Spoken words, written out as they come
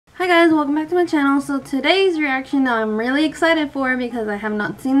Hi guys, welcome back to my channel. So today's reaction I'm really excited for because I have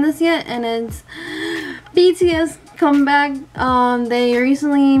not seen this yet, and it's BTS comeback. They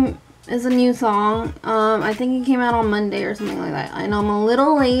recently is a new song. I think it came out on Monday or something like that. I know I'm a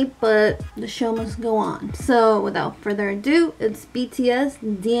little late, but the show must go on. So without further ado, it's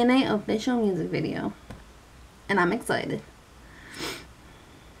Bts-Dna official music video, and I'm excited.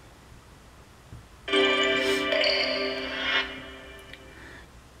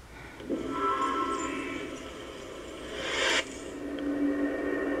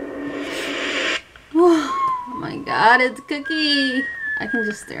 Oh my god, it's Cookie. I can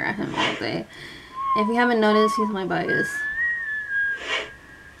just stare at him all day. If you haven't noticed, he's my bias.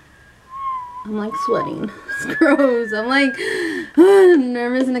 I'm like sweating. It's gross. I'm like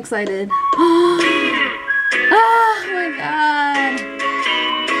nervous and excited. Oh my god.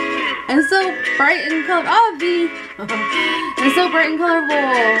 It's so bright and colorful. Oh, V. It's so bright and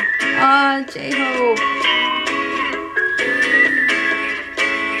colorful. Oh, J-Hope.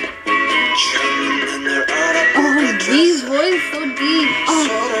 Oh, V's voice so deep. Oh.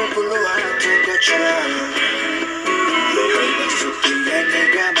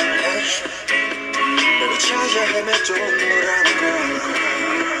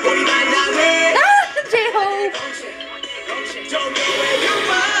 J-Hope.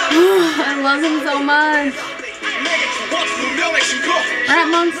 I love him so much. Rap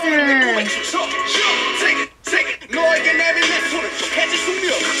Monster.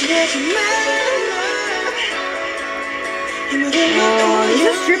 Oh, this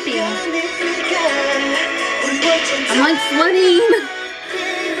is trippy. I'm like sweating.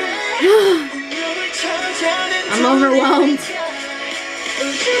 I'm overwhelmed.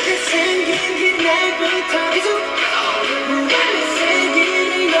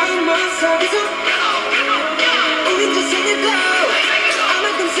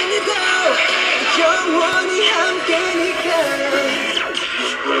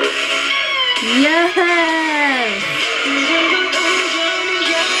 Yes.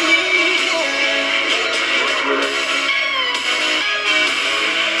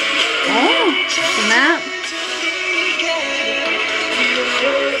 Oh, snap.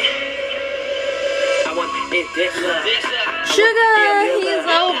 Sugar, he's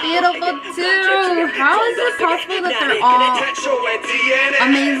so beautiful too. How is it possible that they're all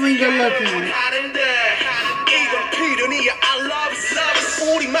amazingly good looking?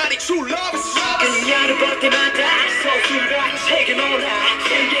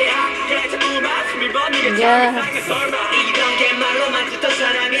 Yes.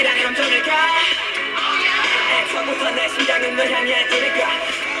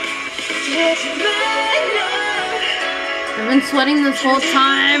 I've been sweating this whole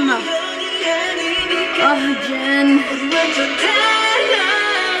time. Oh, Jen.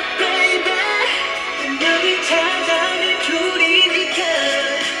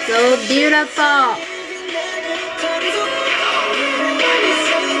 So beautiful.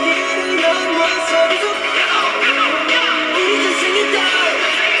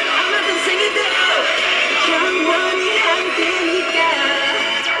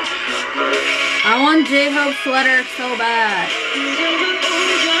 I want J-Hope's sweater so bad.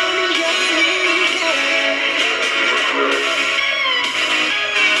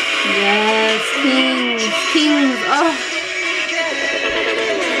 Yes, kings, oh.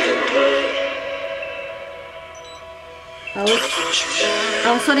 I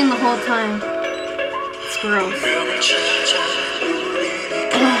was sweating the whole time. It's gross.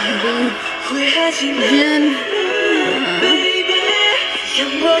 Oh, Jen.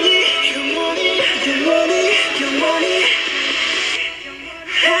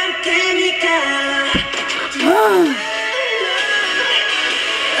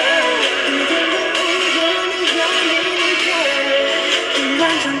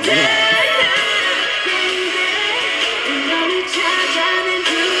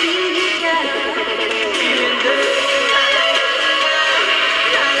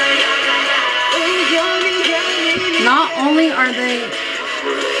 Not only are they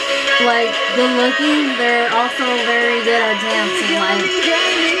like good looking, they're also very good at dancing. Like,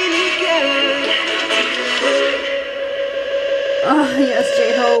 oh yes,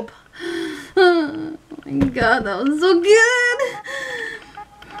 J-Hope. Oh my god, that was so good.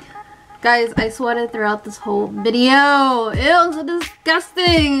 Guys, I sweated throughout this whole video. It was so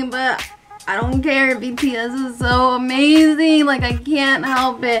disgusting, but I don't care. BTS is so amazing. Like, I can't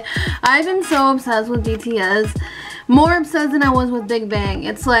help it. I've been so obsessed with BTS. More obsessed than I was with Big Bang.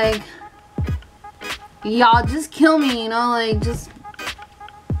 It's like, y'all just kill me, you know, like, just,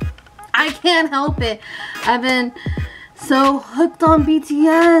 I can't help it. I've been so hooked on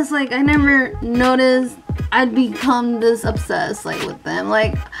BTS. Like, I never noticed I'd become this obsessed like with them.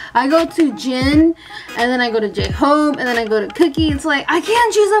 Like, I go to Jin, and then I go to J-Hope, and then I go to Cookie. It's like, I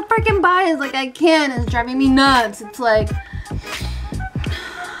can't choose a freaking bias. Like, I can't. It's driving me nuts. It's like,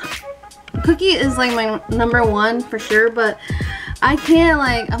 Cookie is like my #1 for sure, but I can't,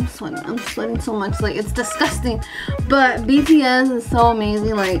 like, I'm sweating so much, like, it's disgusting. But BTS is so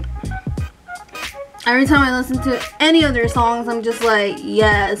amazing. Like, every time I listen to any of their songs, I'm just like,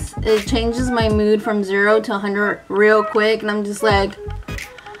 yes. It changes my mood from 0 to 100 real quick, and I'm just like,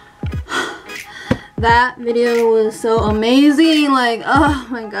 that video was so amazing. Like, oh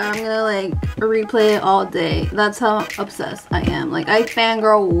my god, I'm gonna like replay it all day. That's how obsessed I am. Like, I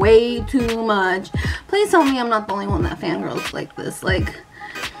fangirl way too much. Please tell me I'm not the only one that fangirls like this. Like,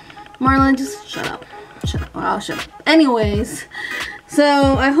 Marla, just shut up. Shut up. I'll shut up. Anyways, so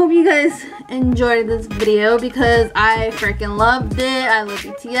I hope you guys enjoyed this video because I freaking loved it. I love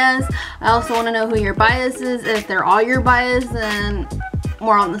BTS. I also want to know who your bias is. If they're all your bias, then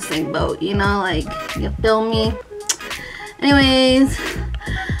we're on the same boat, you know, like, you feel me? Anyways,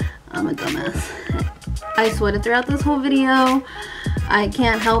 I'm a dumbass. I sweated throughout this whole video. I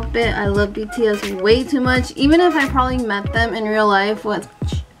can't help it. I love BTS way too much. Even if I probably met them in real life, that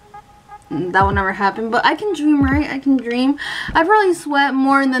would never happen. But I can dream, right? I can dream. I probably sweat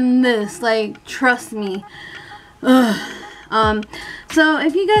more than this. Like, trust me. Ugh. So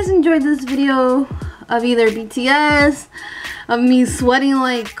if you guys enjoyed this video of either BTS, of me sweating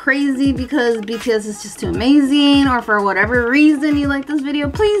like crazy because BTS is just too amazing, or for whatever reason you like this video,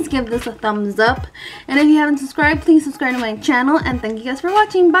 please give this a thumbs up. And if you haven't subscribed, please subscribe to my channel, and thank you guys for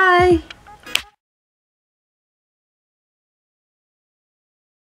watching. Bye!